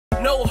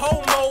No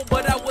homo,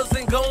 but I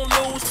wasn't gon'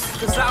 lose,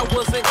 cause I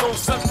wasn't gon'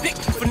 suck dick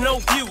for no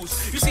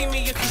views. You see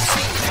me if you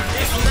see me,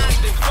 if not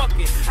then fuck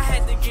it. I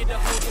had to get a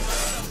hold of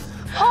myself.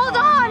 Hold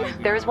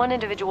on! There is one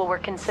individual we're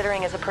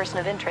considering as a person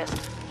of interest.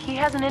 He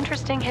has an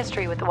interesting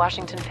history with the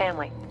Washington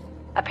family.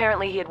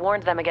 Apparently he had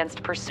warned them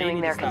against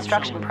pursuing their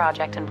construction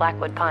project in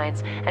Blackwood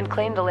Pines and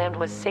claimed the land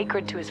was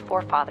sacred to his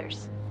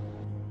forefathers.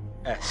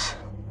 S.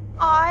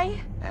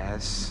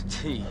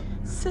 I-S-T.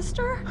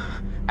 Sister?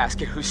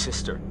 Ask it whose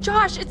sister.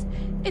 Josh,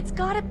 it's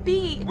gotta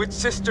be. Which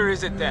sister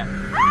is it then?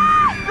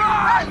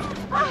 Run!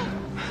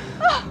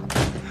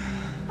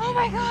 Oh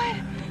my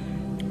god.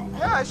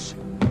 Gosh.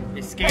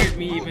 It scared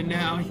me even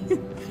now.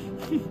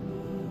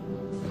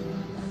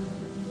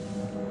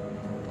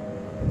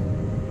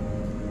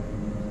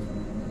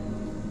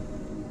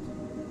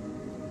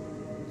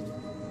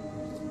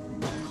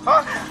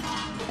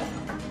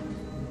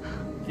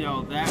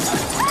 Yo, that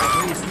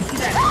wait, you see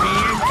that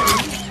band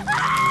too?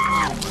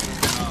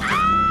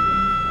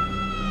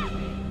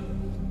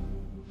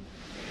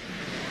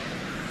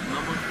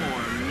 Number 4,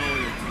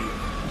 loyalty.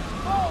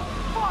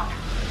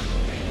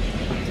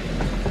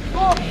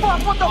 Oh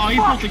fuck, what the fuck? Oh, he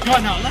pulled the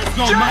gun out. Let's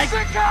go, Mike.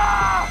 Jessica!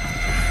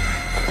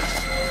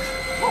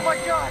 Oh my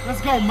god.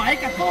 Let's go,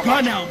 Mike. Got the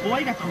gun out,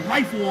 boy. Got the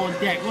rifle on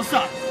deck. What's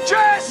up?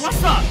 Jess!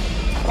 What's up?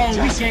 Oh,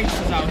 we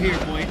gangsters out here,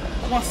 boy.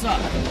 What's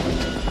up?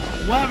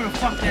 Whatever the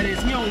fuck that is,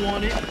 he don't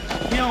want it.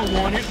 He don't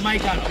want it.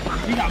 Mike got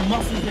he got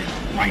muscles and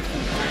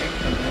rifles, man.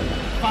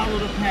 Follow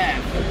the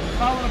path.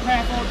 Follow the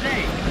path all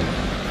day.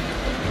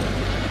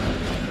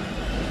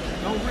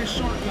 Don't risk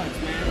shortcuts,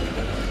 man.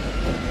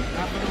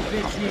 Not for no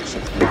bitch neither.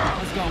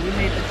 Let's go. We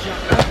made the jump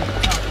to the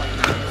top right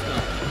now. Let's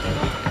go.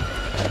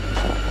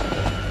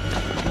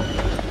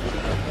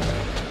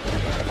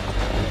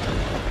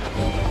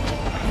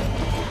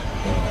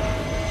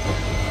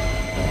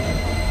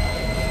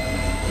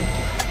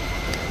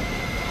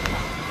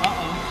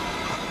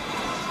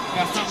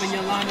 Got something in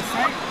your line of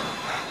sight?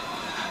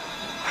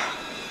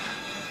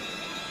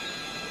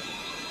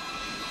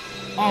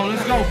 Oh,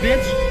 let's go,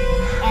 bitch.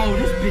 Oh,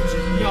 this bitch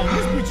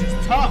is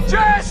tough.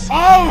 Jess!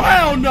 Oh,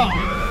 hell no!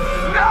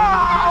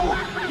 No!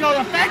 Yo,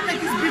 the fact that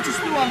this bitch is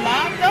still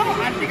alive, though,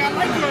 I think I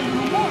like her a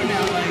little more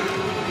now, like.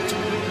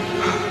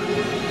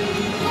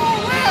 Go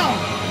around.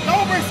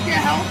 Don't risk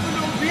your health for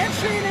no bitch.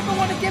 She ain't even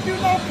want to give you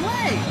no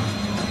play.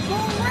 Go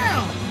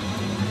around.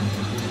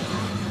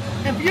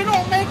 If you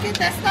don't make it,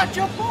 that's not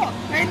your fault.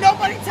 Ain't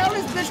nobody tell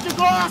this bitch to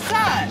go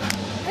outside.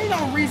 Ain't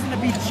no reason to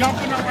be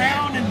jumping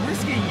around and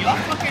risking your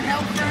fucking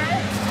health for her.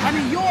 I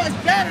mean, yours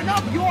bad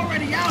enough. You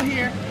already out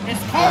here.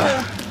 It's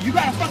cold. You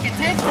got a fucking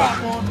tank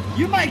top on.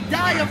 You might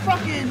die of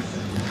fucking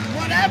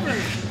whatever.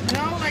 You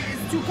know, like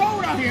it's too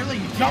cold out here. Like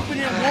you jumping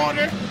in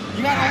water.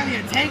 You got only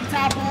a tank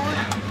top on.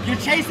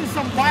 You're chasing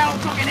some wild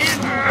fucking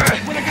animal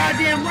with a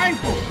goddamn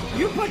rifle.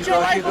 You put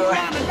your rifle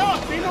down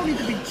enough. They don't need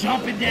to be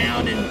jumping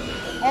down and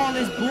all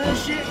this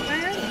bullshit,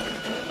 man.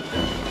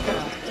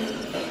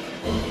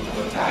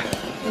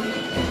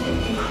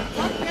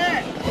 Fuck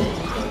that.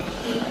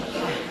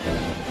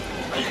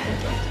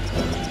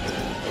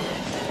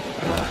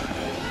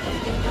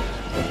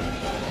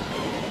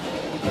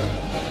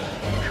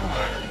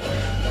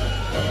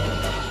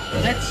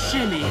 Let's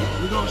shimmy.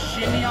 We're gonna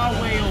shimmy our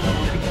way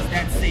over because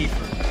that's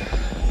safer.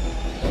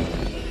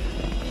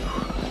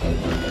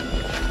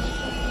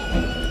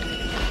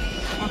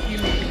 Fuck you,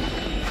 man.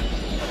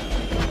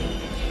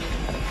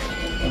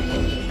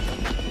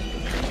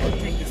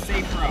 Take the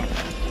safe route.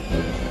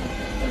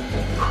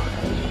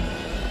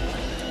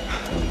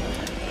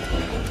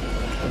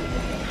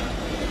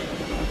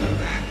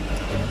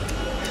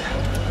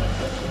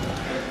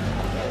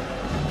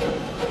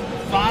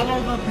 Follow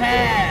the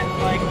path.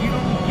 Like you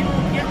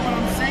don't get what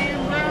I'm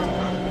saying, bro?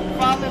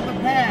 Follow the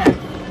path.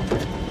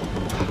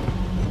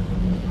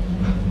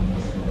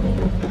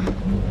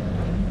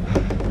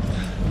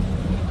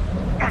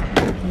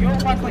 You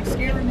don't watch like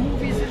scary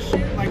movies and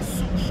shit? Like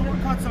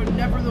shortcuts are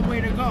never the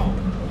way to go.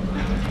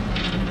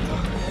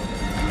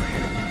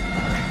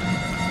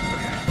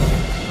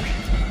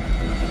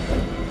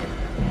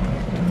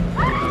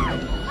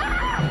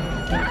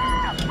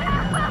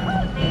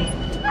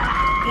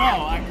 Yo,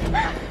 I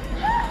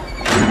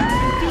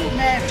do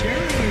mad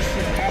dirty and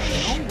shit out of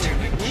nowhere.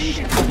 Like, where you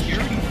get the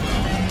dirty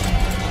from?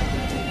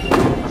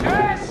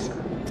 Jess!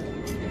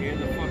 Here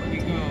the fuck we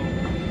go.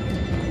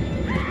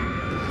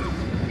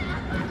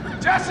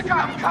 Jessica,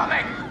 I'm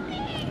coming!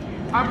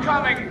 I'm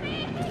coming!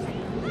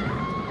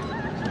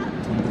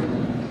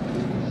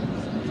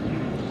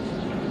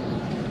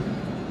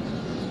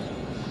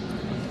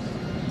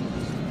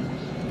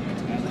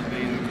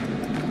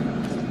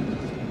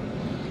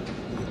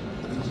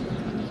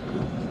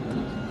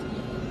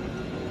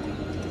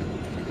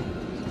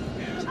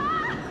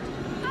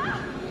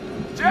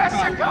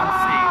 Jessica!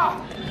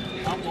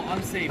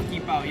 Unsafe,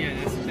 keep out. Yeah,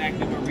 that's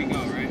exactly where we go,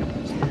 right?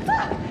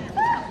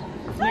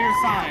 Clear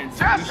signs.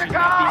 Jessica! We should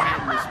not be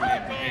heading this way,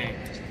 but hey.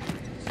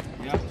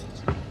 Yep.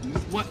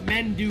 What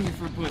men do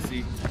for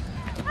pussy.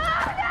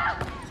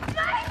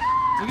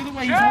 Look at the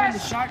way he's holding the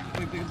shot,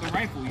 like the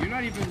rifle. You're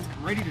not even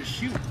ready to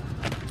shoot.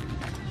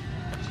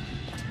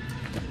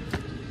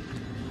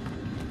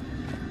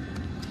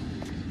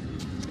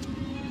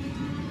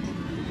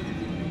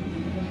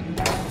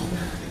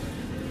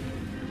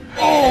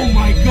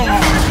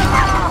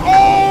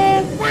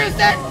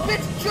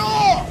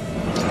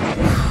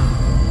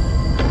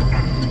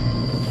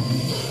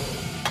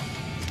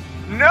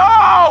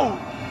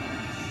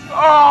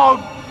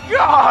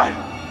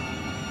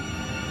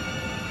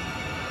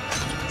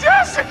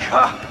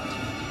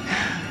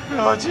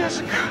 Oh,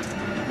 Jessica.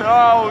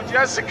 No,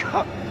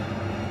 Jessica.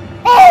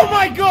 Oh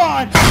my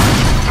God!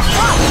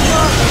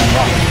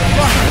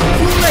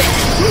 Too late!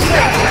 Too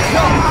late!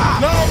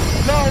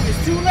 No,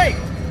 it's too late!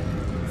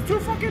 It's too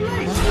fucking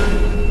late!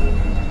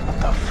 What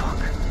the fuck?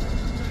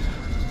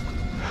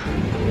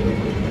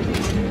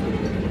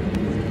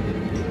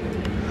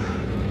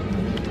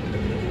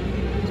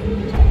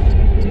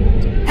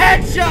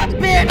 Headshot,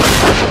 bitch!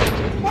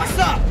 What's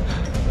up?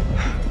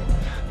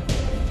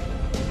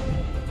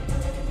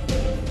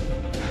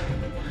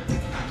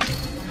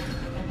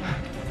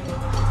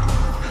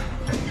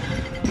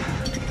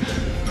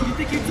 You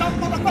think you tough,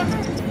 motherfucker?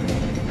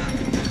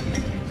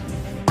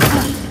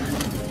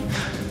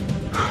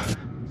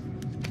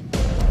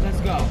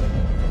 Let's go.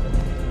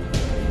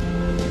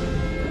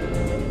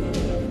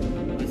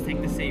 Let's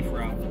take the safe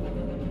route.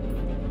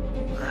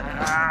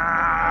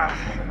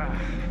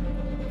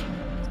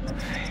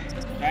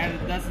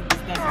 This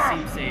doesn't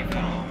seem safe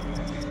at all.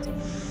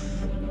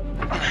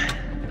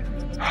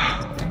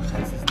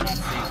 This is not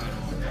safe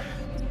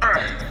at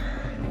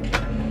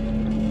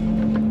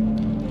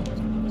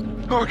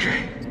all. Okay.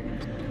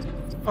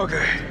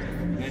 Okay.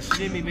 Let's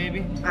shimmy,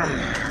 baby.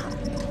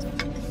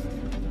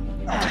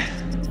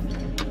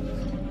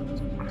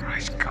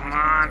 Christ, come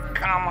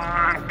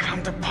on,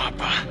 come to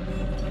Papa.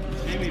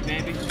 Shimmy,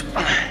 baby.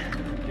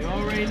 You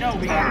already know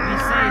we gotta be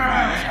safe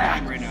out of this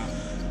crime right now.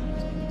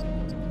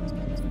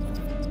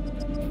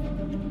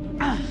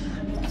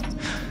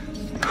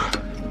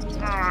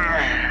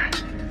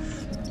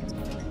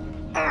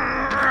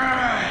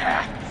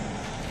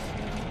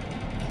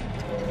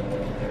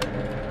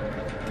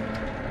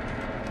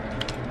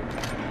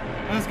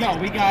 Let's go,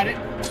 we got it.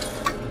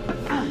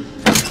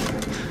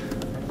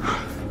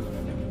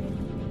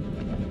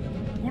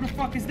 Who the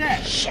fuck is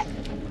that? Shit.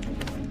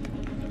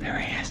 There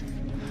he is.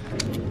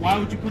 Why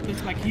would you put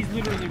this, like, he's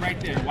literally right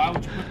there. Why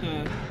would you put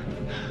the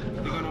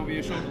gun over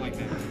your shoulder like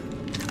that?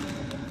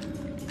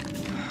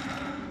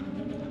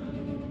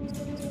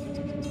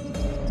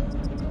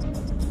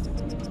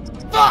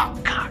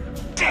 Fuck! God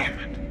damn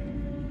it.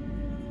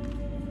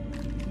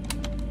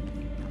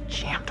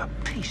 Jammed a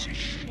piece of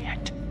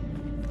shit.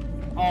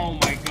 Oh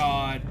my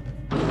God.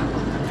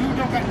 Dude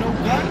don't got no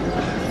gun?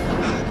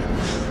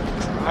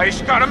 I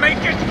just gotta make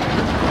it.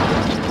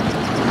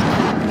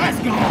 Let's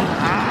go!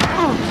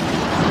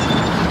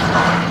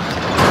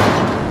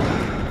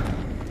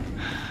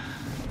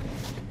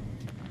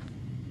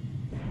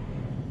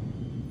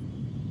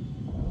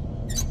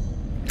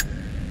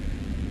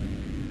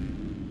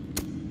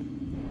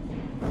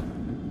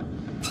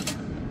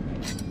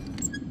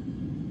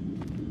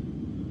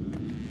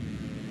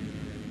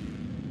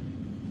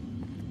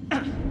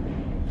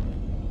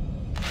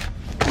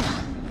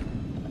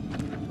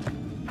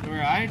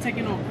 I ain't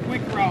taking no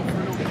quick route for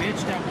no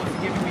bitch that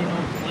wasn't giving me no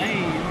play,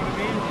 you know what I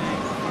mean?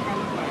 Like, what I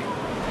look like?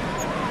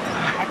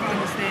 I can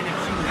understand if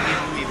she was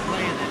giving me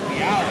play and then be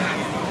out, you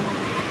know?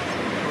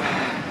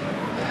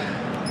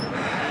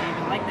 I don't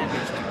even like that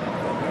bitch.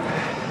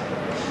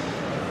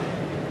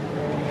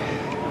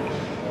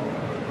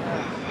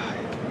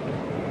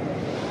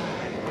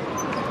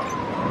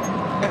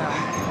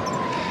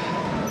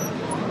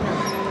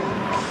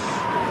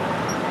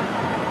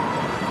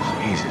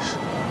 Jesus.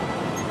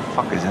 The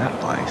fuck is that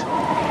place?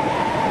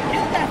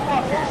 Get that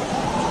fucker!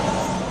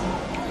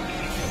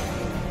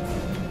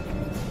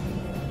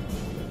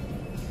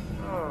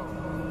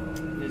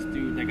 This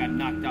dude that got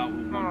knocked out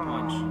with one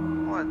punch.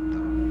 What the?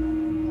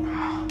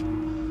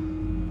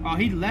 Oh,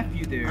 he left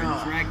you there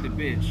and dragged the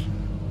bitch.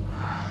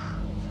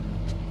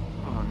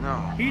 Oh no.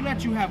 He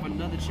let you have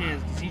another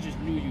chance because he just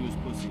knew you was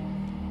pussy.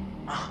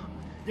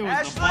 Yo, was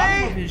Ashley! the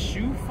bottom of his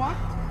shoe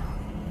fucked?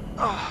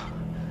 Oh.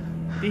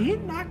 Did he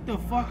knock the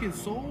fucking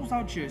soles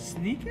out your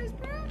sneakers,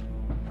 bro?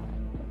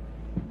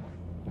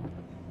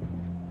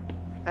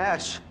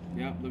 Ash.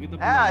 Yep, look at the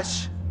blood.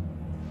 Ash.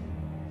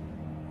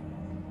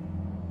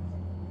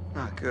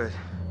 Not good.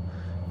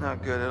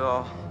 Not good at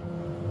all.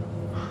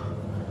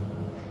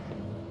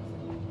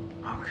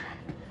 Okay.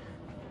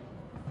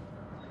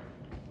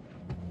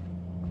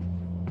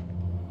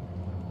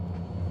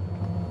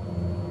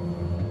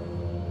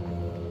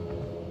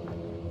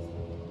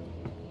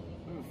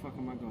 Where the fuck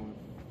am I going?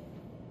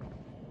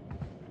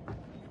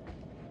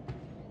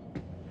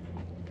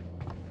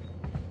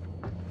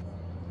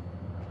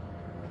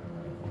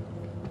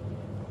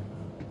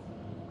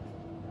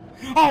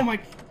 Oh my!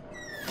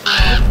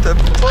 What the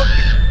fuck?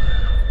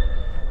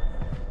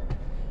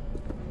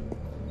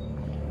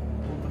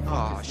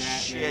 Oh is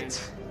that,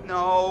 shit!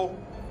 No.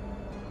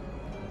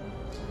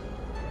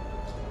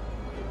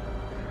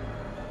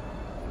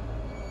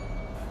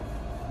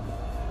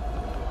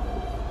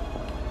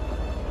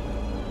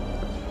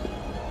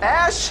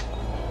 Ash!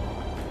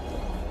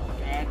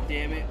 God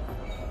damn it!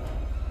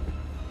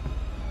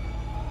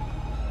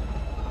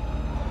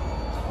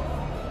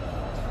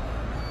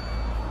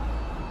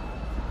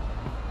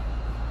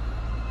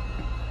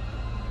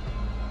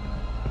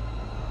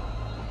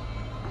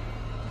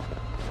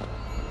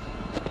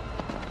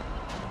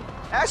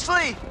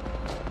 Ashley!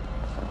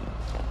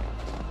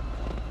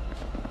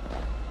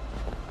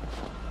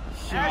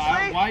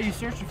 are you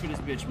searching for this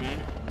bitch, man?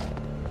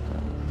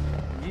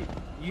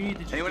 You need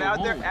to just Anyone go out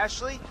home. there?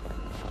 Ashley?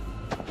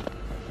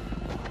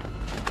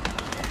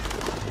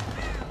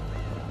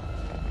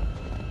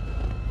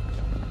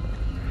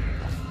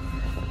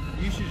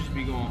 You should just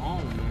be going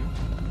home, man.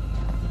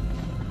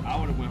 I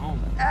would have went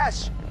home.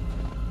 Ash!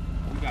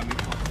 You got me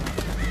fucked up.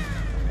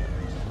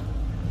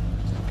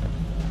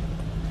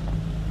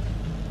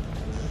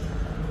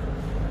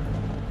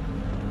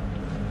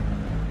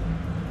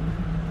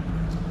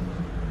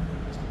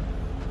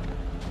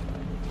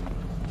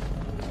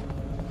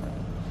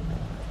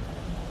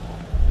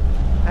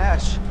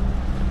 Ash!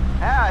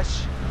 Ash!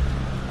 Is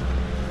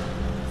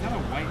that a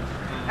white,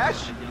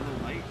 Ash! a yellow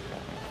light?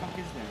 What the fuck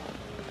is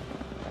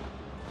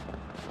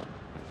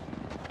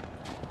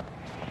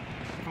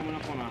that? Coming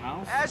up on our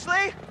house?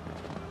 Ashley!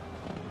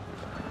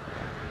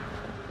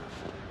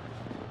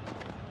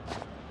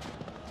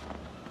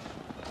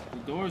 The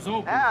door's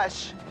open.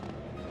 Ash!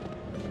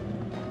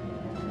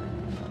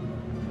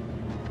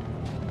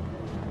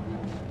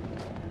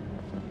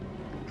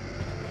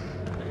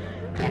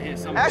 I hear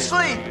some Ashley!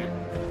 bitch,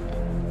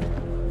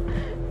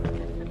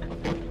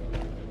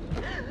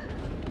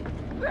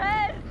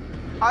 Fred!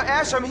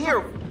 Ash, I'm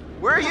here.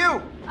 Where are you?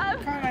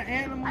 what kind of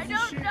animals I and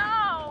don't shit?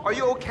 know. Are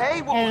you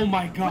okay? Oh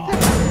my god.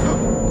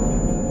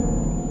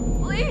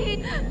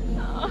 Please.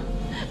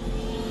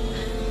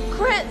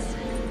 Chris,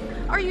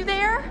 are you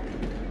there?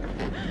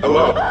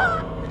 Hello,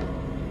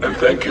 and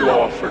thank you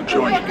all for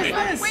joining me.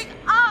 Wake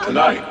up!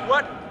 Tonight,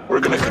 What? we're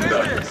going to What is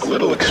conduct this? a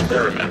little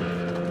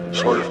experiment,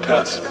 sort of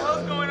test.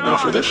 Now,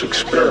 for this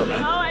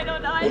experiment, I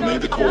don't know. we'll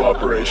need the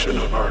cooperation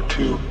of our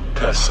two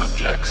test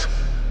subjects,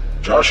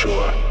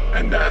 Joshua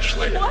and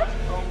Ashley. What?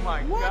 Oh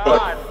my But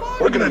god.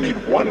 we're going to need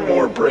one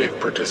more brave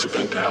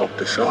participant to help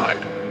decide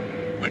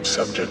which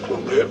subject will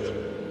live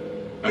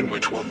and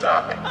which will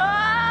die. No!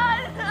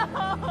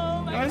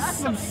 That's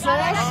some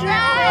sauce shit,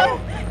 Get bro.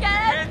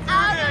 us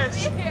out of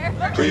here!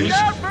 Please,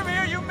 From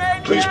here, you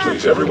made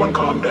please, everyone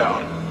calm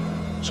down.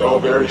 It's all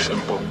very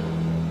simple.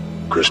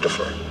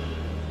 Christopher,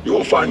 you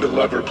will find a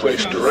lever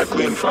placed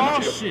directly in front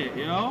of Sauce you. shit,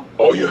 yo.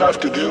 All you have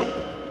to do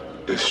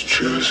is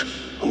choose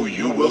who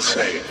you will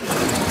save.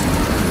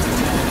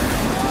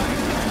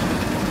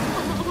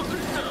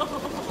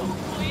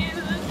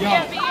 Yo,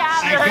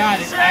 I got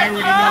it. I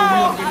already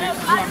know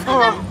who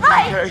I'm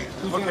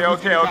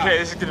gonna. Okay.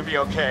 This is gonna be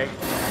okay.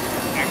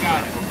 I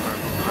got it.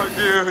 Oh,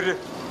 dude,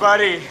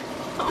 buddy.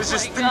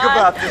 Just think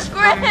about this for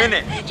a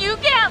minute. You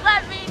can't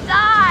let me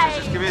die!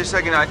 Just give me a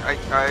second. I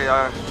think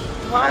I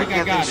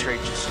can't got think it.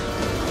 straight. Just.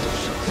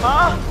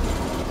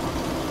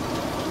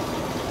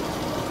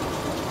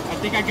 I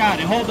think I got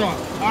it. Hold on.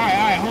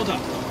 Alright, hold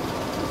up.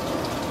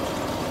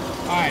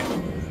 Alright.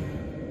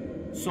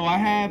 So I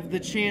have the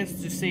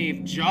chance to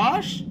save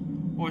Josh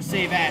or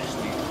save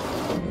Ashley.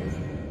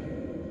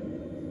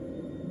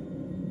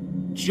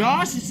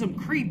 Josh is some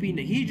creepy.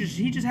 He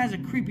just has a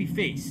creepy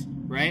face,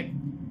 right?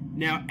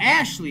 Now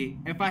Ashley,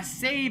 if I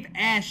save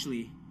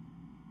Ashley,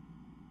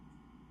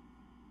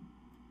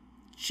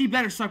 she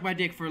better suck my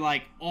dick for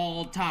like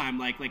all time.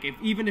 Like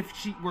even if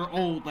she were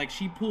old, like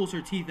she pulls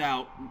her teeth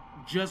out,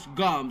 just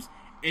gums,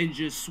 and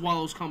just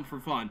swallows cum for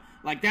fun.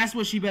 Like that's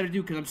what she better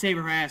do, because I'm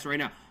saving her ass right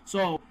now.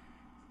 So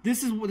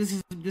this is what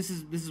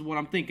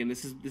I'm thinking.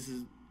 This is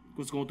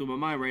what's going through my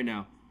mind right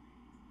now.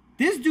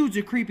 This dude's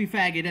a creepy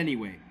faggot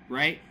anyway,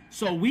 right?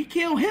 So we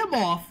kill him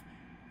off,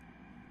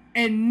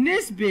 and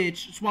this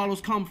bitch swallows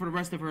cum for the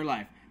rest of her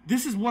life.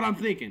 This is what I'm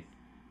thinking.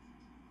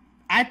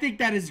 I think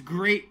that is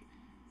great.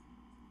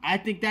 I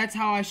think that's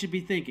how I should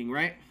be thinking,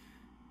 right?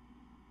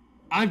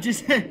 I'm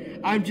just saying,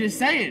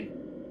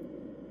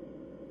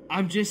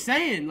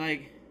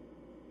 like,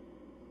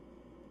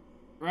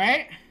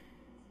 right?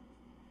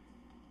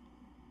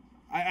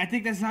 I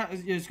think that's how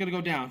it's gonna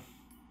go down.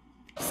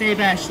 Save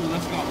Ashley,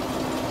 let's go.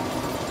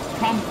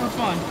 Come for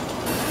fun.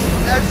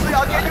 Ashley,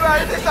 I'll get you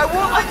out of this. I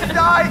won't let you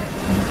die.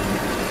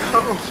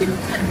 No.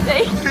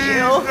 Thank Please,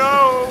 you.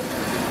 no.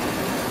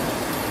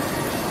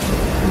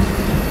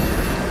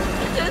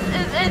 This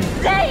is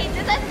insane.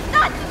 This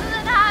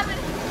isn't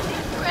happening.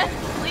 Chris,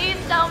 please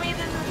tell me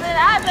this isn't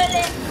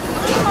happening.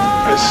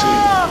 I see.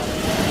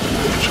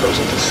 You've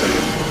chosen to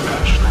save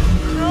Ashley.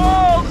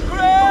 No,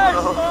 Chris. No.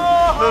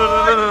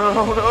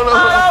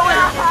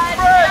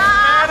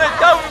 I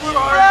thought we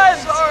were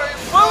friends. Sorry.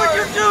 Why would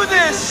you do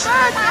this? Oh,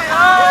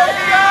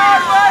 God,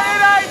 what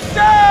did I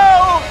do?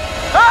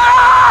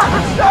 Stop it!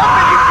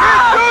 You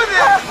can't do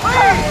this!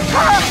 Please!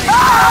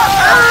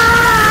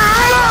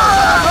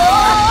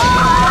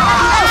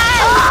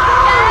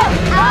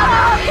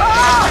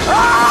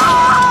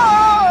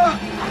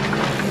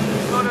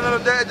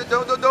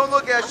 No, don't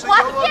look, Ashley.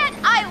 Why Don't look. can't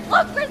I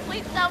look? Chris,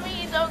 please tell me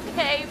he's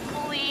okay,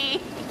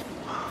 please.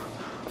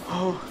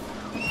 Oh.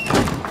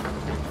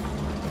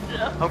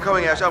 I'm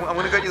coming, Ash. I'm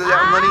gonna get you down.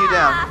 I'm letting you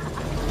down.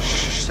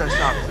 Shh,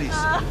 stop, please.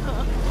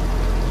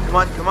 Come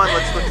on.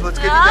 Let's get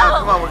you down.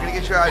 Come on, we're gonna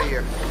get you out of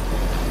here.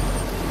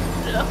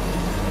 No!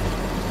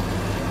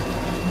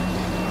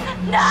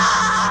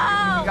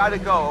 You gotta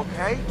go,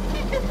 okay?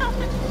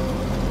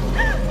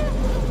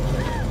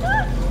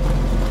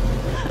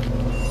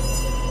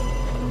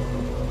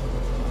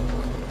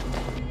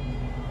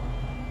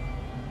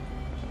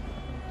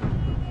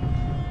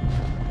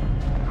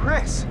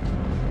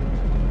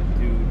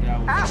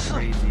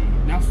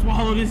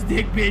 his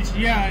dick, bitch.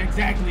 Yeah,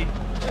 exactly.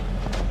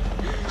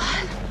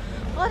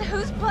 Blood?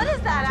 Whose blood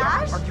is that,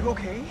 Ash? Are you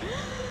okay?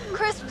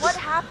 Chris, what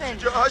happened?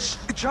 Josh,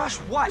 Josh,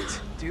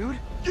 what, dude?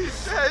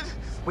 he's dead.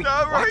 Wait,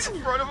 Not right what?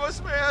 in front of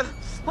us, man.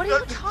 What are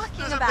you talking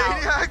There's about? a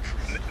maniac.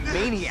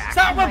 Maniac?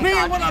 Stop Oh my repeating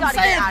God, what we I'm gotta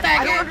saying, get out of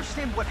I don't faggot.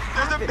 understand what There's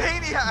a happened.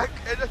 maniac,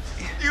 and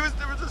there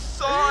was a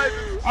saw.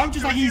 I'm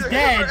just like, he's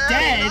dead,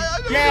 dead.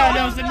 Yeah,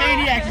 there was a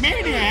maniac,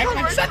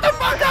 Like, shut the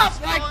fuck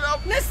up.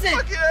 Like, listen.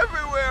 Fucking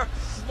everywhere.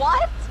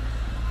 What?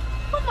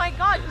 Oh my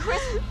God,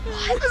 Chris,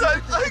 what? And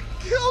I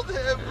killed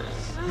him.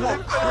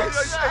 What,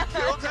 Chris? I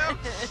killed him.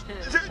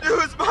 It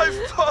was my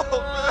fault,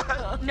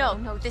 man.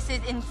 No, this is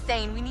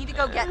insane. We need to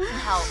go get some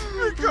help.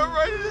 I got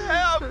right in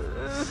half.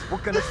 We're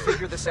gonna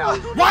figure this out.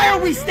 Why are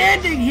we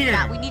standing here?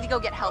 Matt, we need to go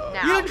get help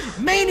now. You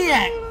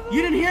maniac.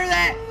 You didn't hear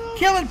that?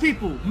 Killing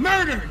people,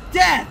 murder,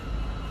 death.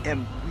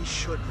 And we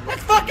should.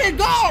 Let's fucking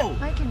go.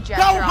 Mike and Jeff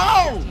Go are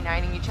all home.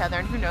 59ing each other,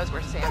 and who knows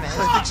where Sam is.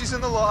 I think she's in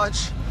the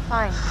lodge.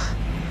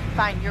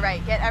 Fine, you're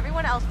right. Get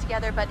everyone else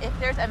together, but if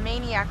there's a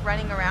maniac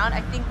running around,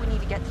 I think we need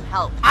to get some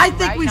help. I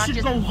think right? we Not should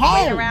just go wait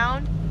home.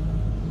 around.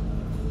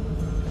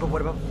 But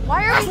what about?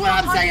 Why are That's we what I'm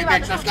still saying,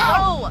 talking bitch. about Let's this?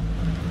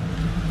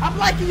 go. I'm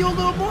liking you a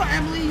little more,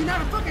 Emily. You're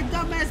not a fucking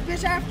dumbass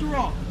bitch after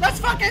all. Let's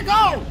fucking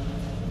go.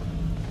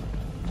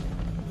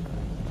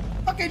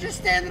 Okay, just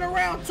standing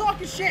around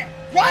talking shit.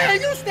 Why are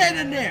you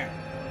standing there?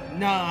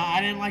 Nah,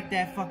 I didn't like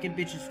that fucking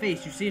bitch's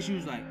face. You see, she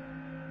was like,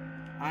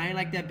 I ain't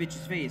like that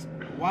bitch's face.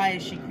 Why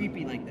is she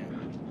creepy like that?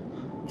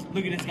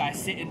 Look at this guy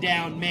sitting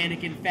down,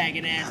 mannequin,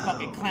 faggot ass,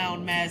 fucking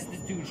clown mask. This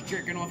dude's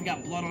jerking off. He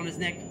got blood on his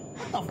neck.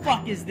 What the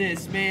fuck is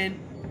this, man?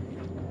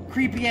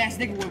 Creepy ass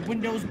nigga with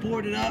windows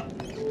boarded up.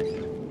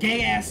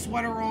 Gay ass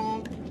sweater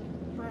on.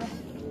 Bruh.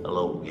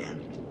 Hello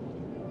again.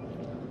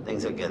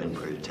 Things are getting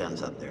pretty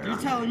tense up there. You're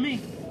telling me.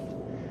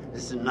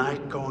 Is the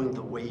night going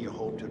the way you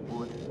hoped it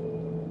would?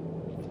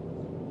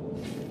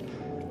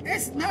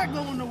 It's not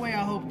going the way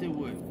I hoped it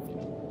would.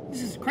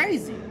 This is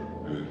crazy.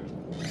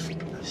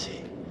 I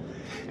see.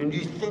 And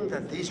you think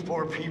that these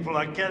poor people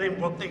are getting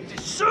what they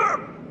deserve?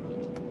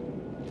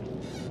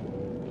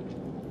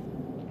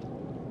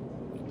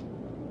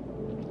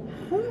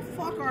 Who the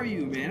fuck are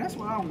you, man? That's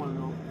what I want to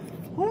know.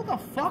 Who the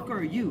fuck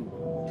are you?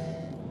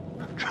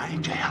 I'm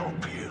trying to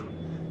help you.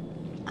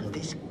 And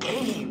this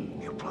game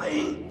you're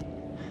playing,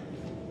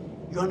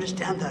 you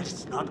understand that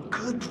it's not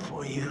good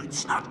for you.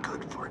 It's not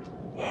good for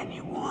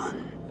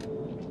anyone.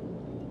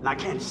 And I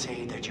can't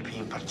say that you're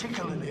being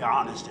particularly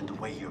honest in the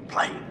way you're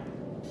playing.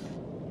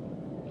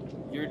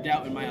 You're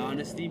doubting my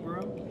honesty,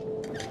 bro?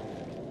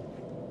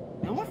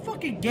 Now, what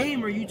fucking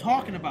game are you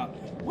talking about?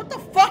 What the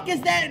fuck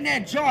is that in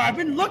that jar? I've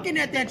been looking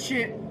at that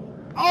shit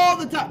all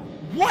the time.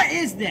 What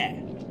is that?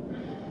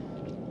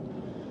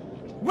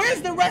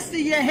 Where's the rest of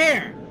your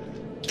hair?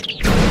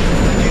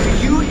 Do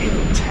you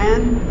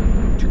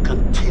intend to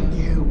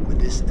continue with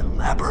this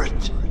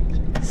elaborate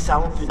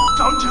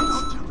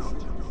self-indulgence?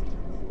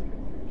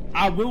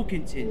 I will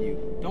continue.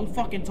 Don't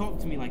fucking talk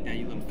to me like that,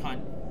 you little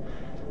cunt.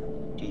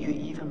 Do you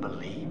even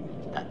believe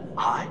that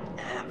I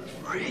am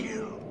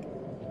real?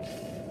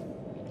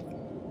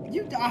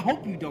 I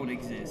hope you don't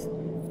exist.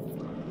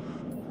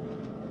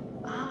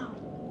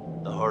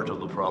 The heart of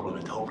the problem,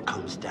 it all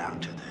comes down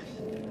to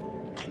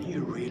this. Can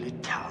you really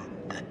tell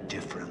the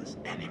difference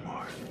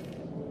anymore?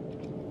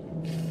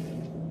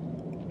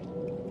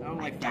 I don't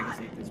like faggots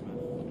like this, man.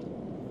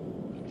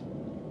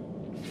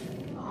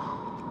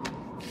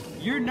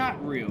 You're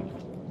not real.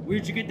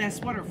 Where'd you get that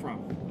sweater from?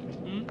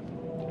 Hmm?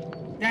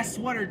 That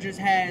sweater just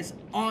has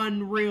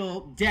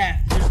unreal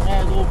death just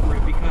all over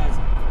it because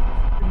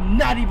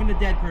not even a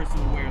dead person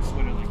would wear a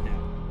sweater like that.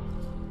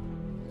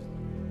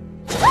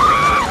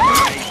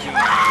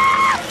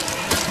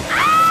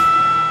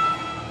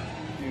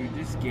 Dude,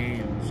 this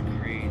game is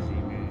crazy,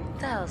 man. What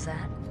the hell's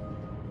that?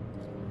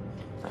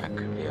 That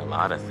could be a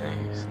lot of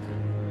things.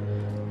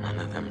 None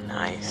of them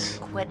nice.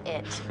 Quit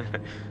it.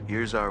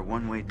 Here's our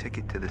one-way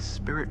ticket to the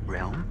spirit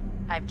realm.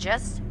 I've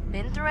just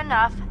been through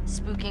enough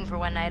spooking for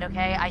one night,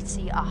 okay? I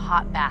see a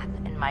hot bath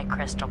in my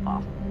crystal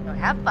ball. So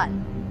have fun.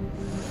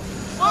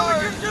 Why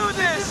would you do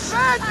this?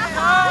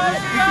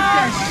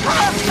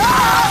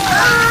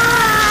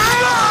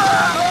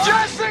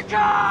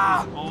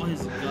 Jessica! All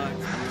his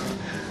guts.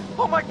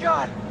 Oh my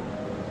god!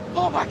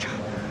 Oh my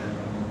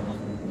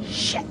god!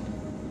 Shit.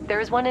 There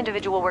is one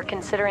individual we're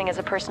considering as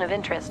a person of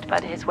interest,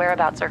 but his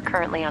whereabouts are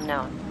currently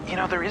unknown. You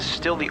know, there is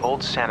still the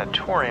old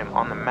sanatorium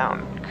on the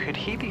mountain. Could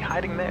he be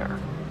hiding there?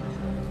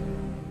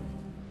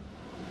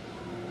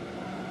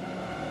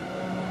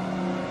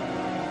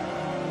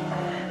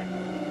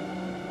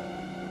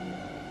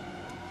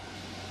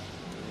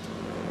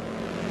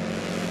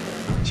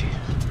 Jesus.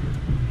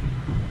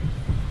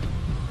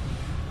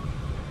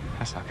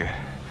 That's not good.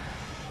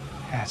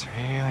 That's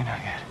really not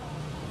good.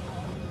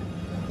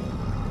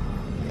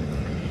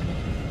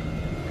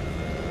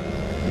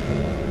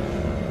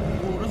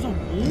 Oh, those are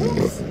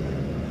wolves?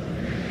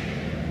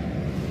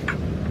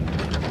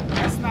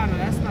 That's not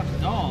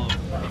a dog.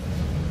 Oh,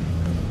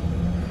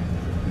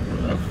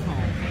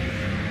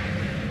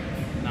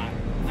 not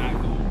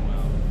going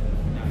well.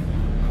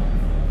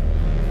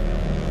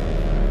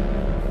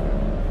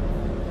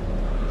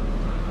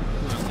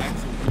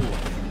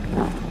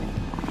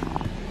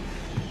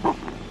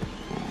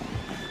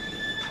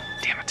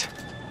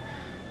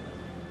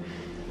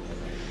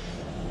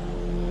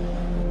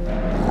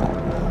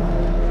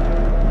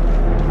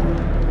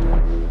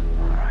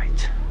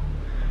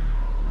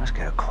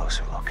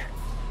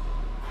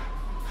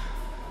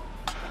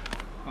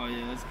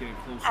 yeah, let's get a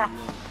closer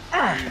look.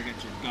 You don't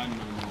get your gun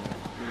no more.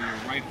 Or your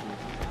rifle.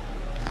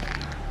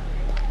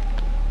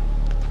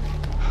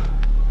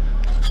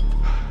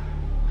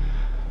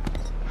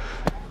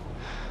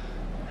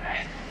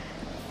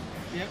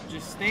 Yep,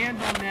 just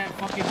stand on that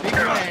fucking big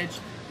ledge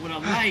with a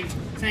light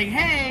saying,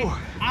 hey,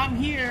 I'm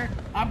here,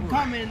 I'm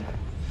coming,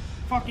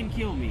 fucking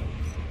kill me.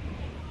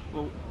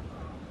 Well,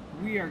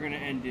 we are going to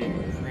end it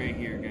right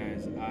here,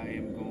 guys. I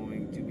am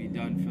going to be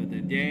done for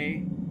the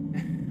day.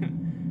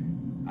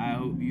 I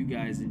hope you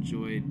guys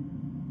enjoyed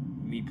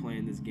me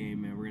playing this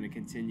game, man. We're going to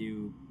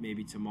continue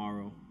maybe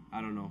tomorrow.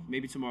 I don't know.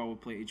 Maybe tomorrow we'll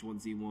play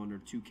H1Z1 or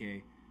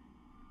 2K.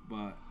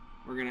 But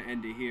we're going to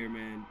end it here,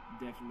 man.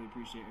 Definitely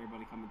appreciate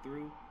everybody coming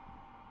through.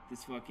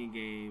 This fucking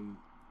game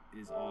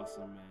is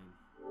awesome, man.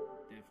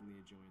 Definitely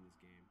enjoying this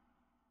game.